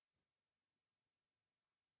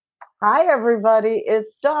Hi, everybody.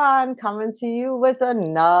 It's Dawn coming to you with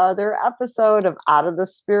another episode of Out of the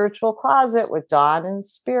Spiritual Closet with Dawn and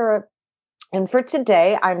Spirit. And for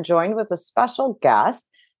today, I'm joined with a special guest,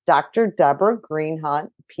 Dr. Deborah Greenhut,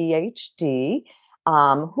 PhD,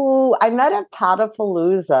 who I met at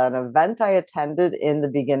Potapalooza, an event I attended in the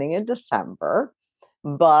beginning of December.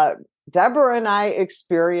 But Deborah and I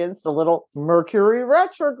experienced a little Mercury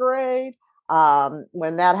retrograde.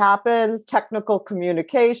 When that happens, technical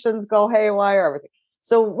communications go haywire, everything.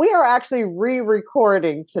 So we are actually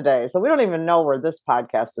re-recording today. So we don't even know where this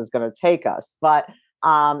podcast is going to take us. But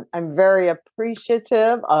I'm very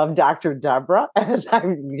appreciative of Dr. Deborah, as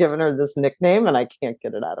I'm giving her this nickname and I can't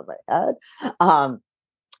get it out of my head. I'm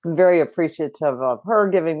very appreciative of her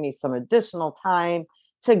giving me some additional time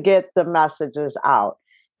to get the messages out.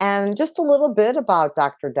 And just a little bit about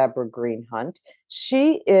Dr. Deborah Greenhut.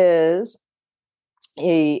 She is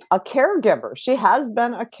a caregiver. She has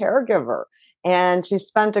been a caregiver, and she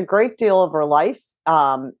spent a great deal of her life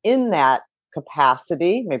in that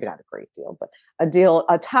capacity. Maybe not a great deal, but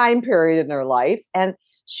a time period in her life. And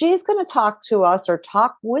she's going to talk to us or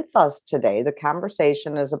talk with us today. The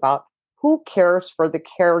conversation is about who cares for the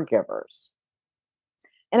caregivers.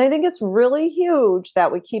 And I think it's really huge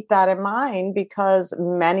that we keep that in mind because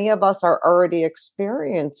many of us are already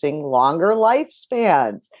experiencing longer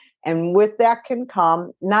lifespans. And with that can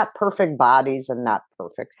come not perfect bodies and not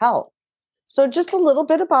perfect health. So just a little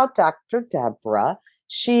bit about Dr. Deborah.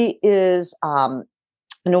 She is an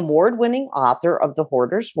award-winning author of The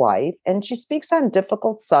Hoarder's Wife, and she speaks on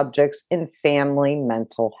difficult subjects in family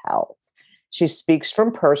mental health. She speaks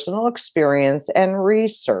from personal experience and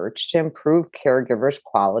research to improve caregivers'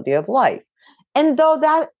 quality of life. And though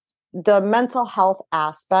that the mental health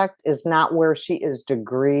aspect is not where she is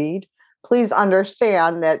degreed, please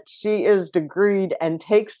understand that she is degreed and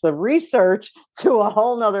takes the research to a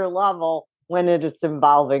whole nother level when it is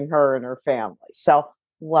involving her and her family. So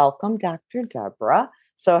welcome, Dr. Deborah.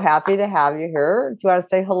 So happy to have you here. Do you want to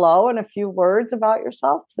say hello and a few words about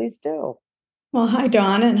yourself? Please do. Well, hi,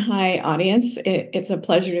 Dawn, and hi, audience. It's a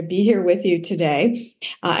pleasure to be here with you today.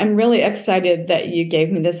 I'm really excited that you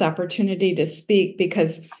gave me this opportunity to speak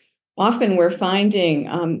because often we're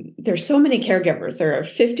finding there's so many caregivers. There are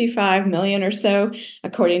 55 million or so,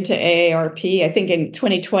 according to AARP. I think in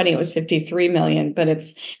 2020 it was 53 million, but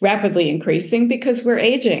it's rapidly increasing because we're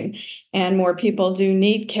aging and more people do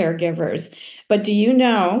need caregivers. But do you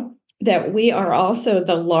know that we are also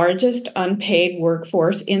the largest unpaid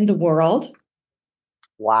workforce in the world?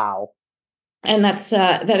 Wow. And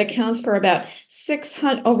that accounts for about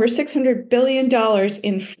over $600 billion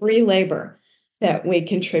in free labor that we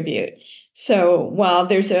contribute. So while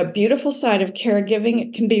there's a beautiful side of caregiving,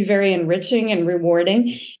 it can be very enriching and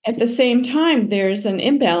rewarding. At the same time, there's an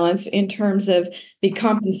imbalance in terms of the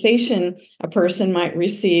compensation a person might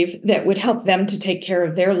receive that would help them to take care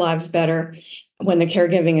of their lives better when the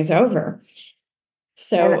caregiving is over.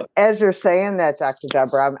 So, and as you're saying that, Dr.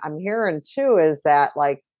 Deborah, I'm hearing too is that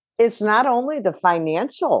it's not only the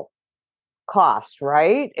financial cost,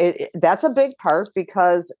 right? That's a big part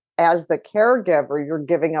because as the caregiver, you're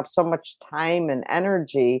giving up so much time and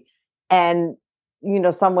energy. And,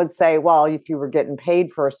 some would say, well, if you were getting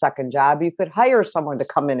paid for a second job, you could hire someone to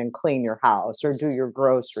come in and clean your house or do your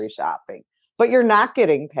grocery shopping, but you're not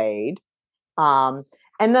getting paid.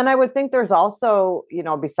 And then I would think there's also,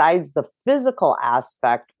 besides the physical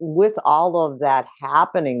aspect, with all of that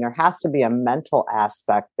happening, there has to be a mental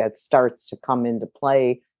aspect that starts to come into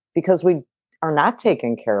play because we are not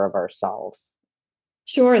taking care of ourselves.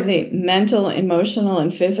 Sure, the mental, emotional,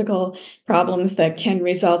 and physical problems that can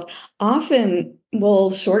result often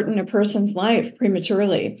will shorten a person's life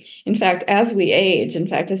prematurely. In fact, as we age,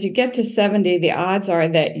 as you get to 70, the odds are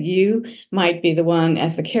that you might be the one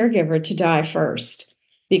as the caregiver to die first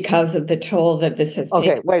because of the toll that this has taken.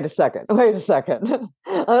 Okay, wait a second.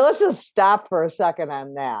 Let's just stop for a second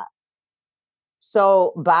on that.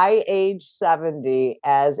 So by age 70,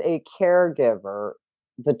 as a caregiver,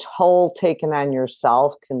 the toll taken on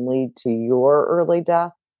yourself can lead to your early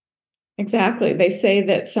death? Exactly. They say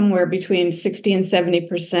that somewhere between 60 and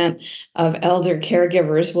 70% of elder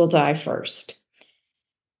caregivers will die first.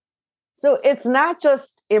 So it's not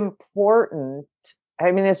just important.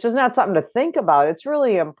 I mean, it's just not something to think about. It's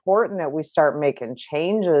really important that we start making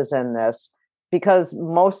changes in this because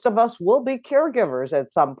most of us will be caregivers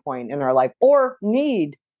at some point in our life or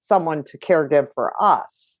need someone to caregive for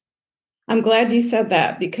us. I'm glad you said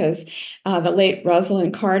that because the late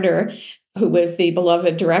Rosalind Carter, who was the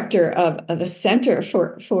beloved director of the Center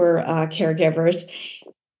for Caregivers,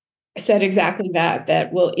 said exactly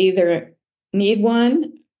that we'll either need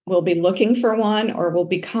one we'll be looking for one or we'll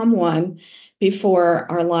become one before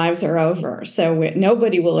our lives are over. So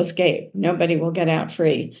nobody will escape. Nobody will get out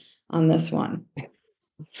free on this one.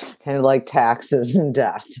 Kind of like taxes and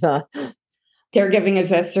death. Caregiving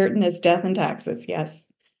is as certain as death and taxes. Yes.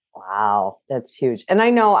 Wow, that's huge. And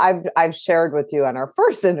I know I've shared with you on our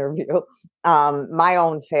first interview, my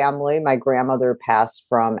own family. My grandmother passed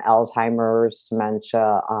from Alzheimer's,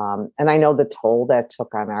 dementia, and I know the toll that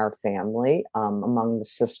took on our family among the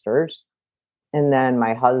sisters. And then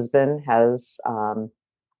my husband has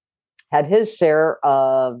had his share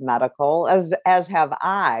of medical, as have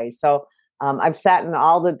I. So I've sat in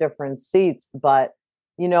all the different seats, but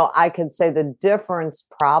I could say the difference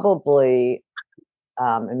probably,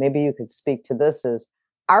 and maybe you could speak to this, is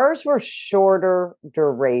ours were shorter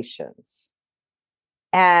durations.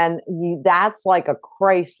 And that's like a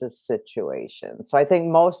crisis situation. So I think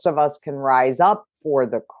most of us can rise up for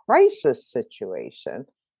the crisis situation.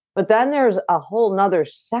 But then there's a whole nother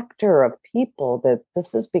sector of people that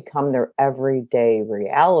this has become their everyday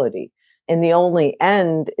reality. And the only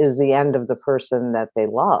end is the end of the person that they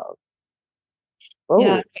love. Oh,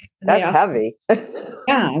 yeah, that's heavy.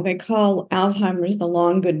 Yeah, they call Alzheimer's the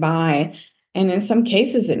long goodbye. And in some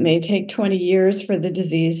cases, it may take 20 years for the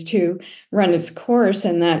disease to run its course.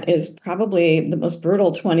 And that is probably the most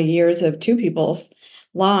brutal 20 years of two people's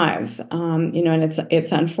lives. And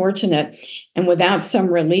it's unfortunate. And without some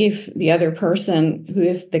relief, the other person who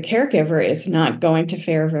is the caregiver is not going to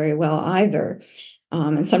fare very well either.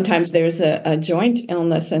 And sometimes there's a joint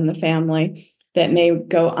illness in the family that may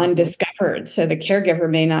go undiscovered. So the caregiver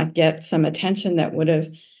may not get some attention that would have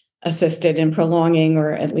assisted in prolonging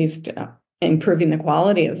or at least improving the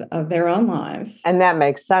quality of their own lives. And that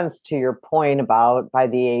makes sense to your point about by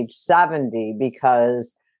the age 70,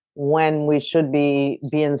 because when we should be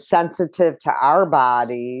being sensitive to our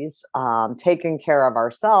bodies, taking care of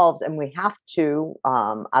ourselves, and we have to,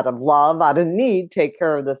 out of love, out of need, take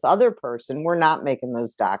care of this other person, we're not making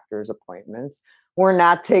those doctor's appointments. We're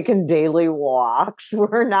not taking daily walks.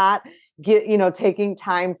 We're not taking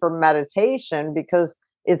time for meditation, because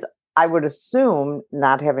I would assume,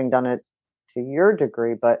 not having done it to your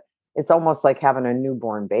degree, but it's almost like having a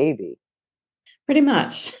newborn baby. Pretty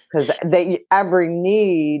much. Because every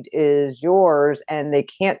need is yours and they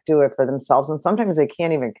can't do it for themselves. And sometimes they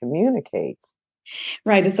can't even communicate.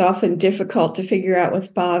 Right. It's often difficult to figure out what's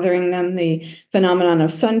bothering them. The phenomenon of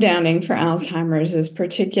sundowning for Alzheimer's is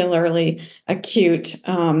particularly acute,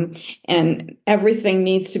 and everything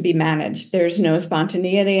needs to be managed. There's no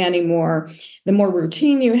spontaneity anymore. The more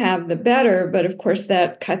routine you have, the better. But of course,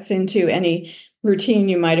 that cuts into any routine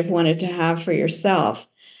you might have wanted to have for yourself,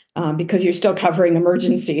 because you're still covering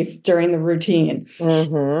emergencies during the routine.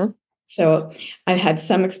 Mm-hmm. So I had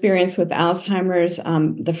some experience with Alzheimer's.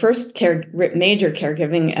 The first major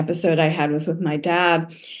caregiving episode I had was with my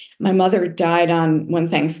dad. My mother died on one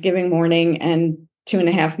Thanksgiving morning, and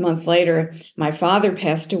 2.5 months later, my father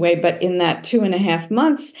passed away. But in that 2.5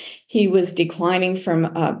 months, he was declining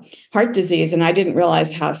from heart disease. And I didn't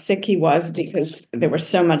realize how sick he was because there was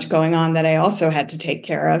so much going on that I also had to take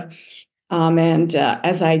care of.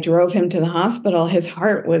 As I drove him to the hospital, his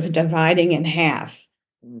heart was dividing in half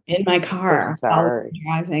in my car while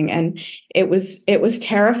driving. And it was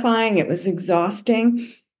terrifying. It was exhausting.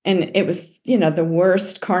 And it was, the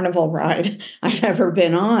worst carnival ride I've ever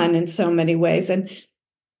been on in so many ways. And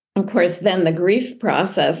of course, then the grief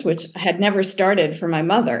process, which had never started for my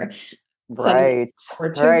mother. Right.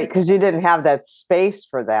 Right. Because you didn't have that space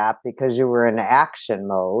for that because you were in action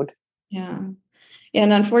mode. Yeah.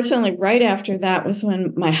 And unfortunately, right after that was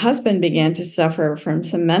when my husband began to suffer from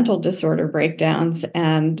some mental disorder breakdowns.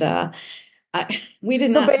 And we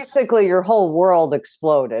did not. So basically, your whole world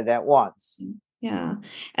exploded at once. Yeah.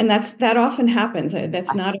 And that often happens.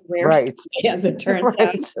 That's not a rare story, as it turns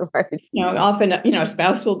out. Right. Often, a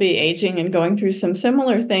spouse will be aging and going through some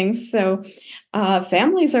similar things. So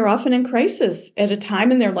families are often in crisis at a time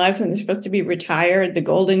in their lives when they're supposed to be retired, the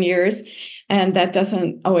golden years. And that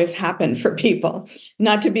doesn't always happen for people.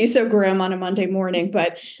 Not to be so grim on a Monday morning,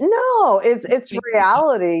 but no, it's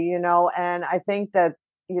reality, and I think that,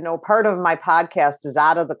 part of my podcast is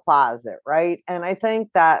out of the closet, right? And I think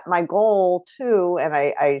that my goal too, and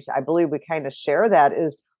I believe we kind of share that,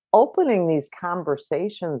 is opening these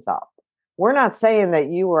conversations up. We're not saying that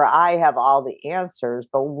you or I have all the answers,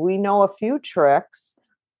 but we know a few tricks,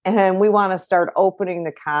 and we want to start opening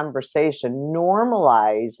the conversation,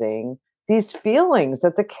 normalizing these feelings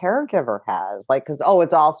that the caregiver has, like, because, oh,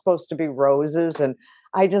 it's all supposed to be roses, and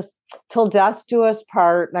I just, till death do us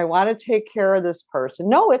part, and I want to take care of this person.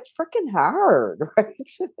 No, it's freaking hard, right?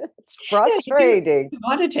 It's Yeah, you do frustrating.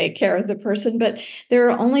 want to take care of the person, but there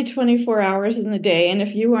are only 24 hours in the day. And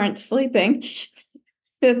if you aren't sleeping,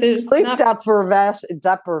 that there's Sleep not.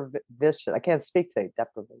 deprivation. I can't speak today.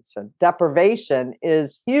 Deprivation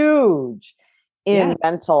is huge Yeah. in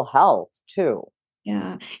mental health too.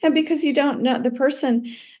 Yeah. And because you don't know, the person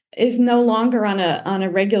is no longer on a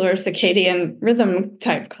regular circadian rhythm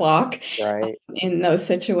type clock Right. in those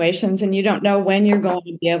situations, and you don't know when you're going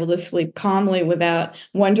to be able to sleep calmly without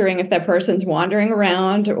wondering if that person's wandering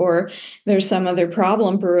around or there's some other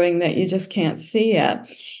problem brewing that you just can't see yet.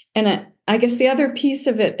 And I guess the other piece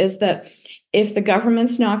of it is that if the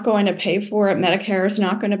government's not going to pay for it, Medicare is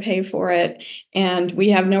not going to pay for it, and we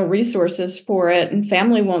have no resources for it, and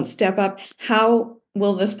family won't step up, how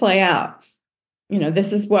will this play out?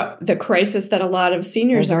 This is what the crisis that a lot of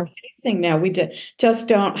seniors are facing now. We just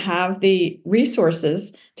don't have the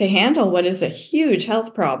resources to handle what is a huge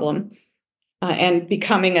health problem, and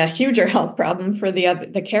becoming a huger health problem for the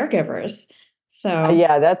caregivers. So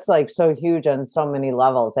Yeah, that's like so huge on so many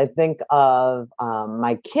levels. I think of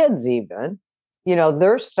my kids, even,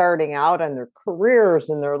 they're starting out on their careers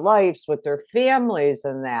and their lives with their families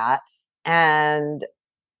and that. And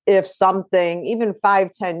if something, even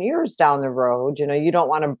 5, 10 years down the road, you don't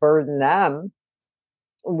want to burden them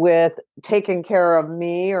with taking care of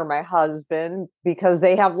me or my husband because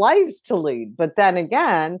they have lives to lead. But then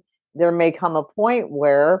again, there may come a point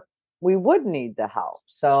where we would need the help.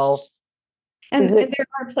 So, And there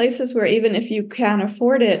are places where even if you can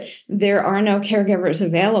afford it, there are no caregivers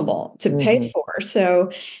available to pay for. So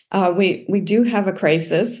we do have a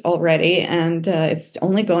crisis already, and it's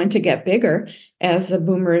only going to get bigger as the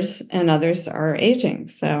boomers and others are aging.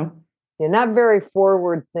 So you're not very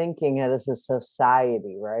forward thinking as a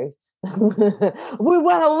society, right? We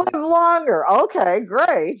want to live longer. Okay,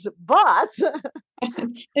 great. But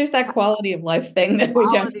there's that quality of life thing that we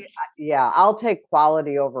don't. Yeah, I'll take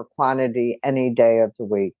quality over quantity any day of the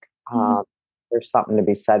week. There's something to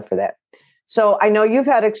be said for that. So I know you've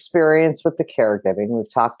had experience with the caregiving.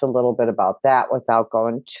 We've talked a little bit about that without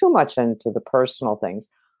going too much into the personal things.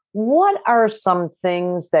 What are some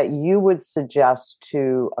things that you would suggest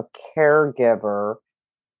to a caregiver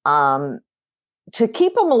to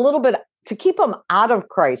keep them out of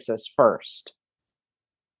crisis first?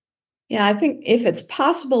 Yeah, I think if it's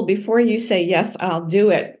possible, before you say yes, I'll do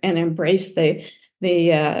it, and embrace the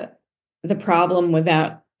problem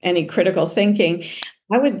without any critical thinking,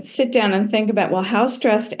 I would sit down and think about, well, how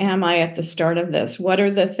stressed am I at the start of this? What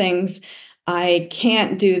are the things I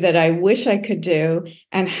can't do that I wish I could do?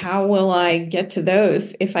 And how will I get to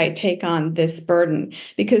those if I take on this burden?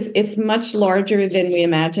 Because it's much larger than we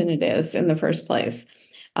imagine it is in the first place.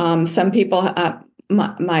 Some people,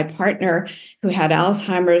 my partner who had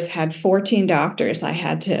Alzheimer's had 14 doctors I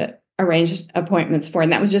had to arrange appointments for.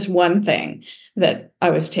 And that was just one thing that I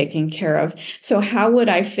was taking care of. So how would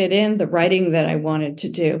I fit in the writing that I wanted to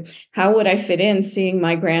do? How would I fit in seeing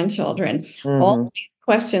my grandchildren? All these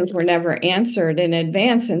questions were never answered in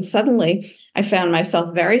advance. And suddenly I found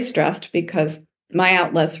myself very stressed because my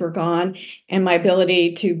outlets were gone and my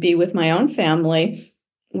ability to be with my own family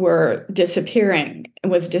was disappearing.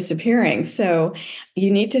 So you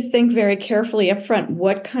need to think very carefully up front,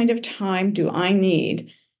 what kind of time do I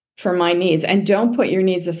need for my needs? And don't put your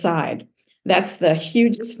needs aside. That's the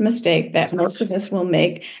hugest mistake that most of us will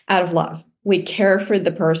make out of love. We care for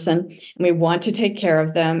the person and we want to take care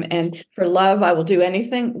of them. And for love, I will do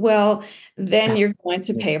anything. Well, then you're going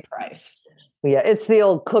to pay a price. Yeah, it's the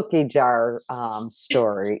old cookie jar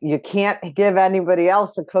story. You can't give anybody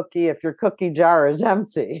else a cookie if your cookie jar is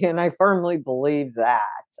empty. And I firmly believe that.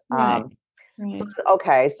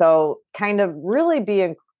 Right. So kind of really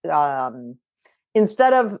being,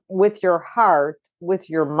 instead of with your heart, with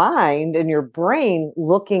your mind and your brain,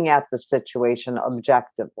 looking at the situation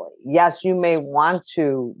objectively. Yes, you may want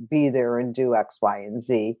to be there and do X, Y, and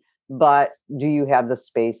Z, but do you have the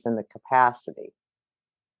space and the capacity?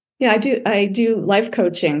 Yeah, I do life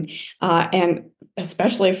coaching, and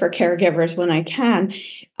especially for caregivers when I can.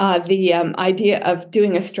 The idea of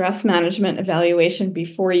doing a stress management evaluation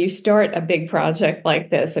before you start a big project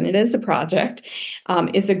like this, and it is a project,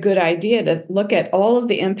 is a good idea to look at all of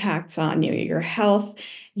the impacts on you, your health,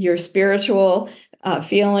 your spiritual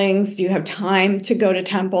feelings. Do you have time to go to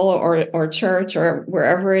temple or church or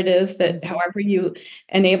wherever it is that, however you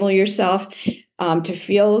enable yourself to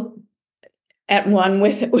feel at one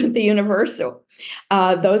with the universe.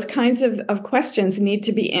 Those kinds of questions need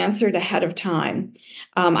to be answered ahead of time.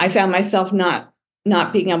 I found myself not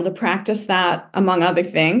being able to practice that, among other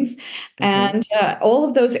things. And all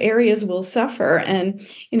of those areas will suffer. And,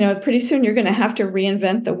 pretty soon you're going to have to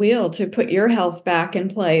reinvent the wheel to put your health back in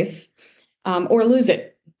place, or lose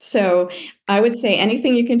it. So I would say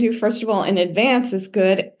anything you can do, first of all, in advance is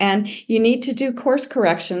good. And you need to do course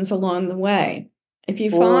corrections along the way. If you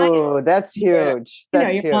find Ooh, that's huge.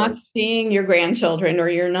 That's you're not huge. seeing your grandchildren, or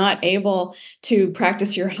you're not able to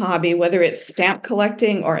practice your hobby, whether it's stamp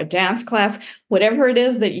collecting or a dance class, whatever it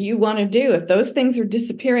is that you want to do, if those things are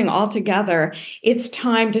disappearing altogether, it's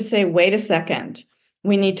time to say, wait a second,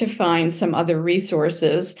 we need to find some other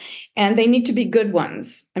resources, and they need to be good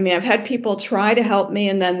ones. I mean, I've had people try to help me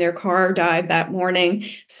and then their car died that morning.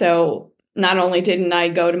 So not only didn't I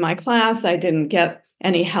go to my class, I didn't get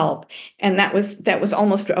any help. And that was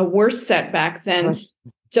almost a worse setback than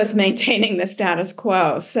just maintaining the status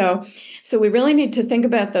quo. So we really need to think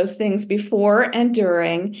about those things before and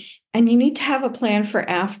during, and you need to have a plan for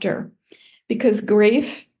after, because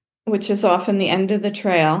grief, which is often the end of the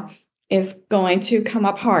trail, is going to come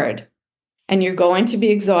up hard. And you're going to be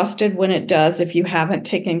exhausted when it does if you haven't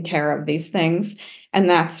taken care of these things. And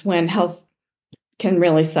that's when health can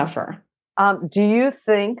really suffer. Do you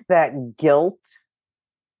think that guilt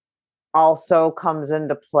also comes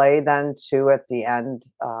into play then too at the end?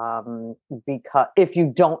 Because if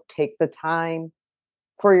you don't take the time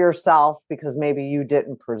for yourself, because maybe you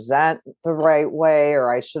didn't present the right way,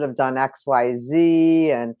 or I should have done X, Y,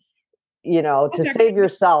 Z, and to save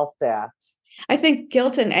yourself that. I think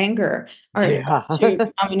guilt and anger are Yeah. two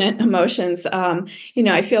prominent emotions.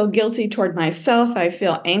 I feel guilty toward myself. I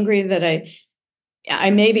feel angry that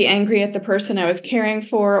I may be angry at the person I was caring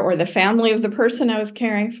for, or the family of the person I was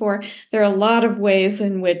caring for. There are a lot of ways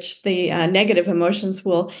in which the negative emotions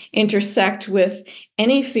will intersect with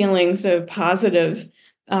any feelings of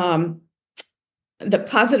the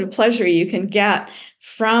positive pleasure you can get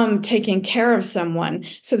from taking care of someone.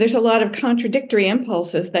 So there's a lot of contradictory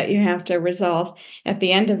impulses that you have to resolve at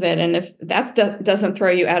the end of it. And if that doesn't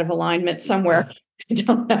throw you out of alignment somewhere, I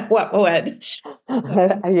don't know what would.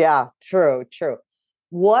 Yeah, true.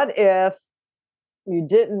 What if you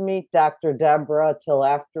didn't meet Dr. Deborah till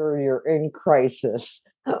after you're in crisis?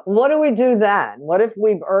 What do we do then? What if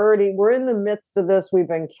we're in the midst of this, we've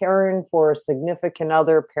been caring for a significant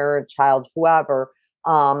other, parent, child, whoever,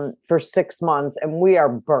 for 6 months, and we are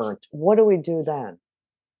burnt? What do we do then?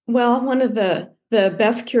 Well, one of the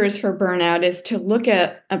best cures for burnout is to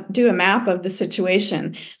do a map of the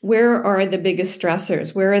situation. Where are the biggest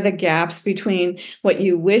stressors? Where are the gaps between what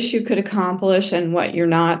you wish you could accomplish and what you're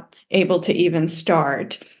not able to even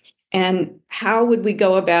start? And how would we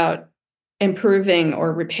go about improving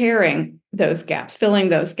or repairing those gaps, filling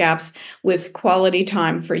those gaps with quality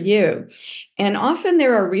time for you? And often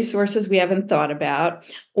there are resources we haven't thought about,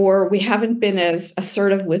 or we haven't been as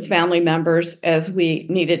assertive with family members as we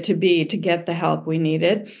needed to be to get the help we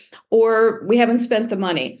needed, or we haven't spent the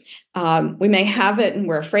money. We may have it and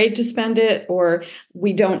we're afraid to spend it, or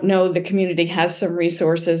we don't know the community has some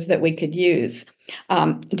resources that we could use.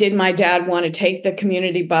 Did my dad want to take the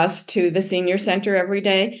community bus to the senior center every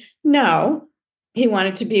day? No, he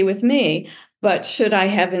wanted to be with me. But should I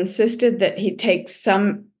have insisted that he take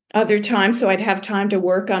some other time so I'd have time to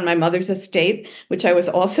work on my mother's estate, which I was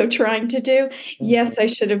also trying to do? Yes, I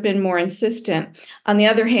should have been more insistent. On the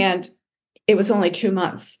other hand, it was only 2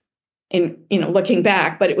 months looking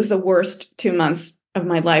back, but it was the worst 2 months of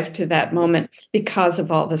my life to that moment because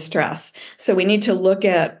of all the stress. So we need to look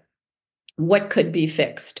at what could be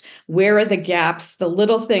fixed. Where are the gaps, the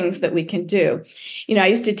little things that we can do? I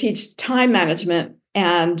used to teach time management,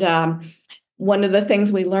 and one of the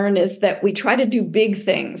things we learn is that we try to do big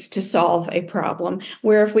things to solve a problem,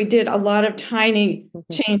 where if we did a lot of tiny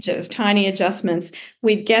changes, tiny adjustments,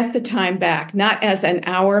 we'd get the time back, not as an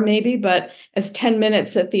hour maybe, but as 10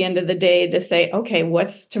 minutes at the end of the day to say, okay,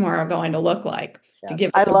 what's tomorrow going to look like?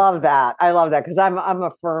 Yeah. I love that because I'm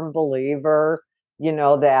a firm believer,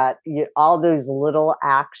 that all those little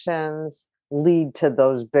actions lead to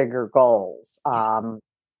those bigger goals.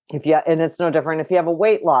 And it's no different if you have a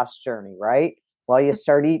weight loss journey, right? Well, you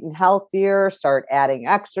start eating healthier, start adding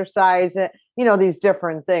exercise, these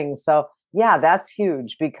different things. So yeah, that's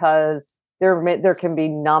huge, because there can be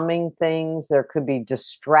numbing things. There could be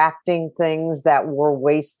distracting things that we're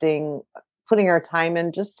putting our time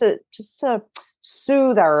in just to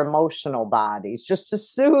soothe our emotional bodies, just to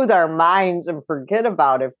soothe our minds and forget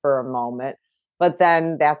about it for a moment. but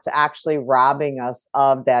then that's actually robbing us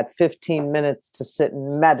of that 15 minutes to sit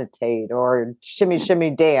and meditate or shimmy, shimmy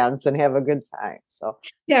dance and have a good time. So,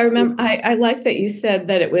 yeah, I remember, I like that you said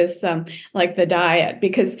that it was like the diet,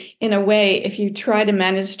 because in a way, if you try to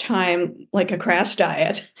manage time like a crash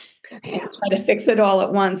diet, try to fix it all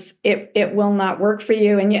at once, it will not work for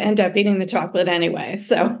you, and you end up eating the chocolate anyway.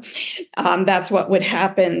 So that's what would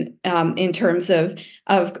happen in terms of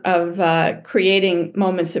creating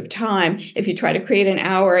moments of time. If you try to create an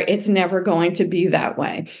hour, it's never going to be that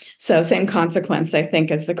way. So same consequence, I think,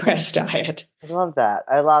 as the crash diet. I love that.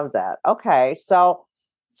 I love that. Okay. So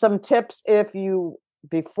some tips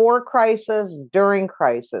before crisis, during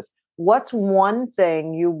crisis, what's one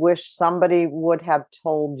thing you wish somebody would have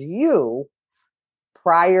told you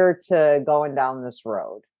prior to going down this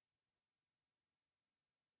road?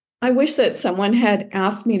 I wish that someone had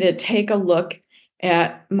asked me to take a look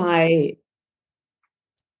at the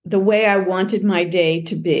way I wanted my day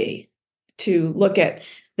to be, to look at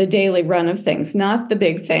the daily run of things, not the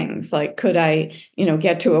big things like could I,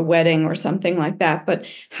 get to a wedding or something like that, but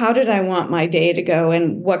how did I want my day to go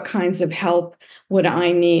and what kinds of help would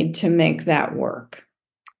I need to make that work?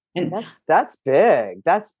 And That's big.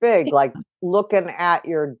 That's big. Like looking at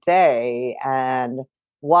your day and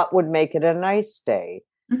what would make it a nice day.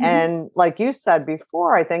 Mhm. And like you said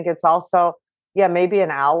before, I think it's also, yeah, maybe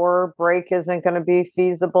an hour break isn't going to be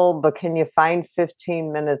feasible, but can you find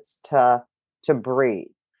 15 minutes to breathe?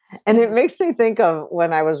 And it makes me think of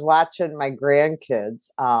when I was watching my grandkids,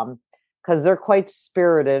 because they're quite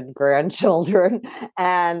spirited grandchildren.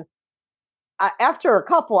 And after a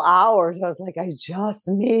couple hours, I was like, I just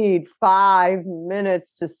need 5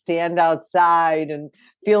 minutes to stand outside and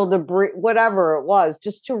feel the breeze, whatever it was,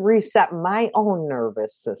 just to reset my own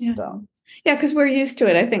nervous Yeah. system. Yeah, because we're used to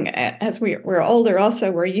it. I think as we're older,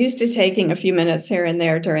 also, we're used to taking a few minutes here and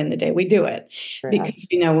there during the day. We do it Yeah. because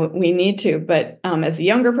we know we need to. But as a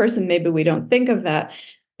younger person, maybe we don't think of that.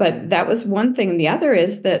 But that was one thing. The other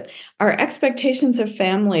is that our expectations of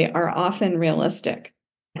family are often realistic.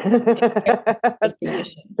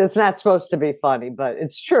 It's not supposed to be funny, but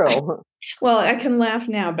it's true. Well, I can laugh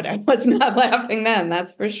now, but I was not laughing then,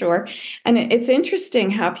 that's for sure. And it's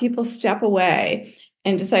interesting how people step away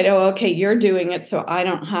and decide, oh, okay, you're doing it, so I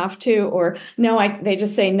don't have to, or no, they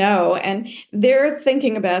just say no, and they're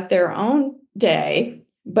thinking about their own day.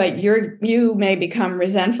 But you may become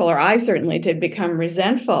resentful, or I certainly did become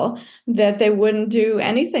resentful that they wouldn't do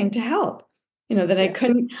anything to help. That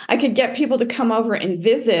Yeah. I could get people to come over and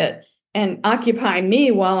visit and occupy me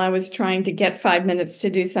while I was trying to get 5 minutes to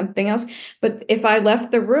do something else. But if I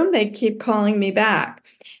left the room, they'd keep calling me back.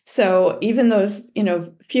 So even those,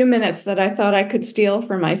 few minutes that I thought I could steal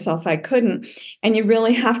for myself, I couldn't. And you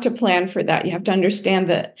really have to plan for that. You have to understand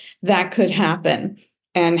that that could happen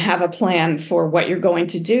and have a plan for what you're going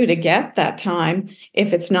to do to get that time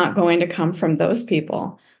if it's not going to come from those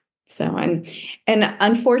people. So and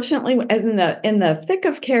unfortunately, in the thick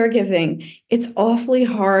of caregiving, it's awfully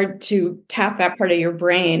hard to tap that part of your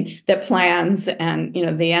brain that plans and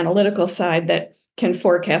the analytical side that can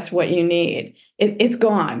forecast what you need. It's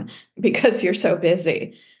gone because you're so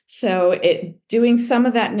busy. So doing some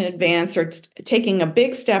of that in advance, or taking a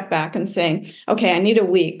big step back and saying, okay, I need a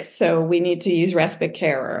week, so we need to use respite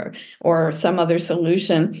care or some other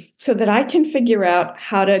solution so that I can figure out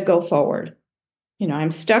how to go forward.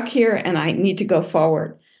 I'm stuck here and I need to go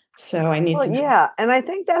forward. So I need Well, some help. yeah, and I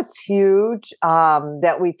think that's huge,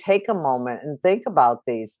 that we take a moment and think about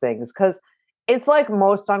these things, because it's like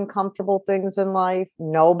most uncomfortable things in life.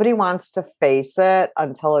 Nobody wants to face it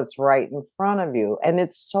until it's right in front of you. And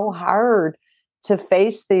it's so hard to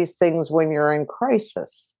face these things when you're in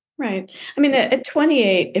crisis. Right. I mean, at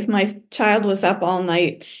 28, if my child was up all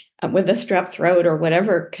night with a strep throat or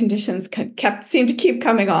whatever conditions seemed to keep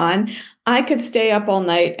coming on, I could stay up all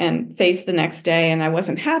night and face the next day. And I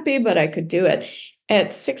wasn't happy, but I could do it.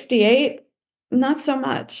 At 68, not so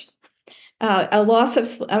much. A loss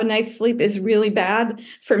of a night's sleep is really bad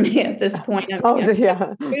for me at this point. Oh, I'm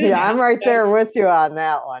yeah. 52 Yeah, now, I'm right so there with you on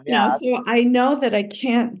that one. Yeah. so I know that I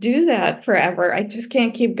can't do that forever. I just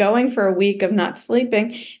can't keep going for a week of not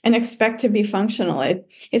sleeping and expect to be functional.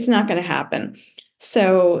 It's not going to happen.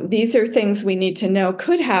 So these are things we need to know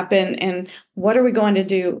could happen. And what are we going to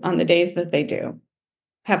do on the days that they do?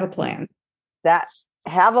 Have a plan. That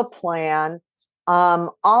have a plan.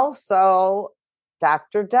 Also,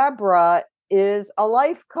 Dr. Deborah is a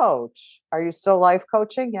life coach. Are you still life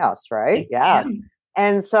coaching? Yes, right? Yes, Yes. ma'am.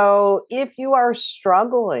 And so if you are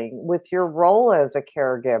struggling with your role as a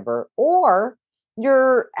caregiver, or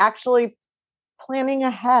you're actually planning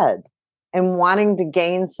ahead and wanting to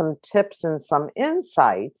gain some tips and some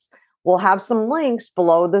insights, we'll have some links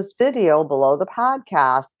below this video, below the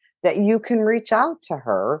podcast, that you can reach out to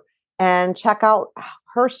her and check out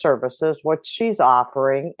her services, what she's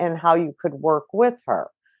offering, and how you could work with her.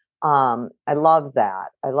 I love that.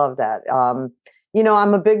 I love that.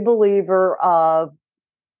 I'm a big believer of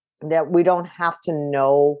that we don't have to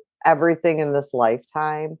know everything in this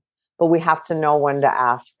lifetime, but we have to know when to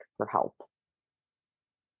ask for help.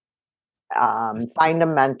 Find a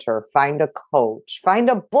mentor, find a coach, find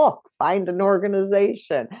a book, find an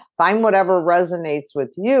organization, find whatever resonates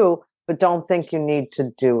with you, but don't think you need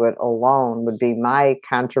to do it alone, would be my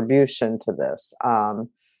contribution to this.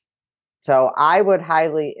 So I would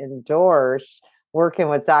highly endorse working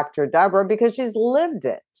with Dr. Deborah because she's lived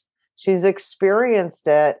it. She's experienced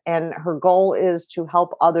it, and her goal is to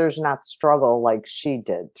help others not struggle like she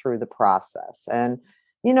did through the process. And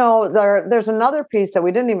there's another piece that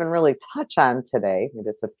we didn't even really touch on today. Maybe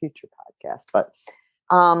it's a future podcast, but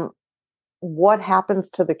what happens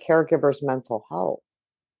to the caregiver's mental health?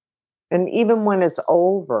 And even when it's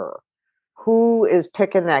over, who is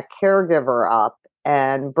picking that caregiver up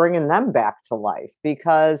and bringing them back to life?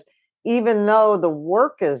 Because even though the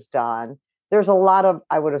work is done, there's a lot of,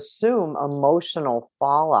 I would assume, emotional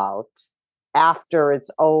fallout after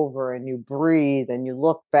it's over, and you breathe and you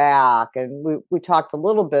look back. And we talked a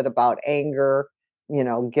little bit about anger,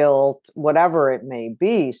 guilt, whatever it may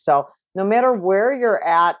be. So no matter where you're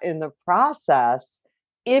at in the process,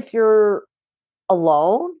 if you're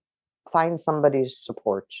alone, find somebody to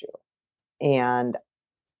support you. And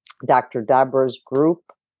Dr. Deborah's group,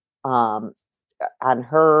 on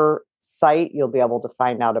her site, you'll be able to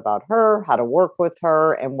find out about her, how to work with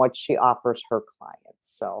her, and what she offers her clients.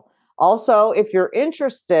 So also, if you're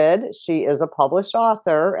interested, she is a published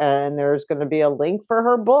author, and there's going to be a link for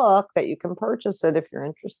her book that you can purchase it if you're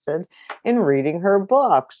interested in reading her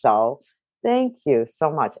book. So thank you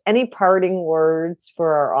so much. Any parting words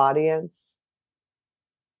for our audience?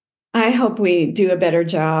 I hope we do a better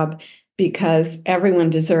job, because everyone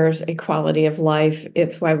deserves a quality of life.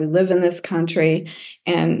 It's why we live in this country,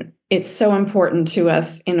 and it's so important to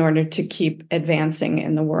us in order to keep advancing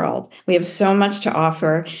in the world. We have so much to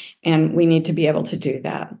offer, and we need to be able to do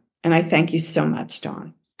that. And I thank you so much,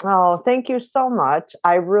 Dawn. Oh, thank you so much.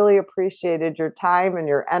 I really appreciated your time and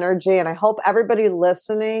your energy, and I hope everybody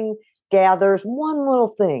listening gathers one little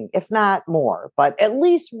thing, if not more, but at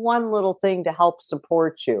least one little thing to help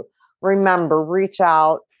support you. Remember, reach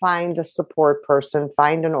out, find a support person,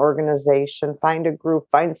 find an organization, find a group,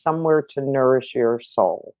 find somewhere to nourish your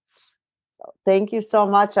soul. So thank you so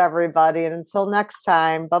much, everybody. And until next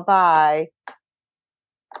time, bye-bye.